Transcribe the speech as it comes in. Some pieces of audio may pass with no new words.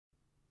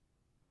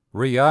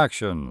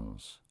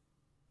Reactions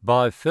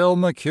by Phil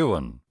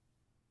McKeown.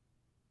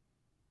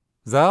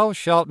 Thou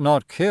shalt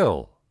not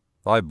kill,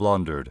 I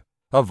blundered,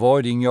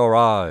 avoiding your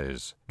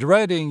eyes,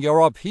 dreading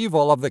your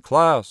upheaval of the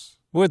class,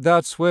 with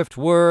that swift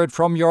word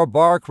from your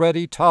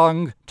bark-ready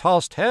tongue,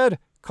 tossed head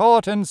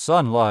caught in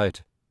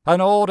sunlight, an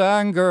old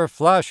anger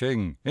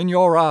flashing in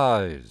your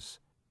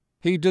eyes.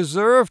 He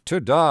deserved to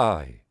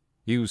die,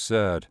 you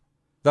said,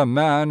 the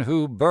man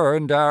who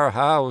burned our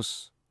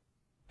house.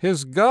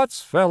 His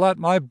guts fell at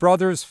my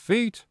brother's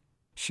feet.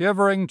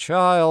 Shivering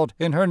child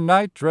in her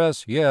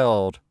nightdress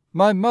yelled.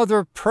 My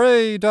mother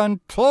prayed and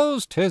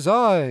closed his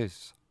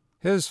eyes.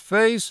 His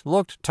face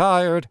looked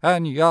tired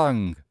and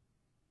young.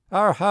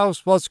 Our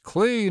house was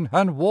clean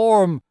and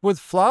warm with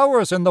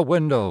flowers in the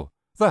window.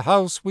 The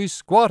house we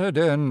squatted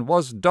in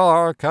was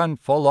dark and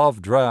full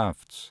of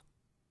drafts.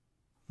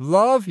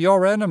 Love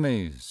your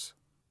enemies.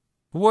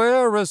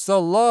 Where is the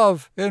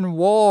love in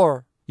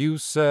war? You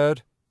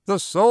said. The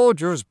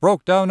soldiers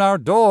broke down our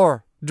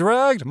door,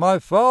 dragged my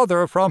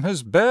father from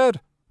his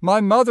bed.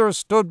 My mother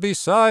stood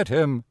beside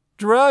him,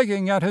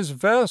 dragging at his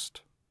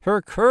vest.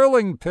 Her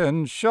curling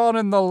pin shone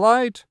in the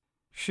light.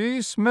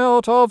 She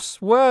smelt of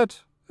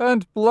sweat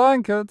and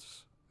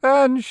blankets,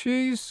 and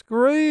she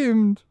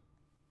screamed.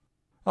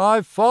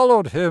 I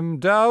followed him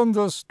down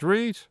the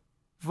street,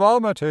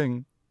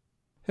 vomiting.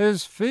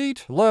 His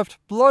feet left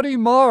bloody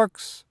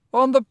marks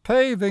on the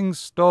paving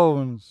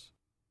stones.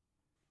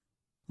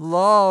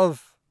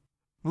 Love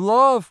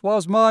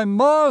was my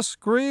ma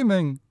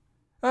screaming,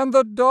 and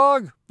the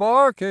dog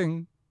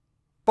barking.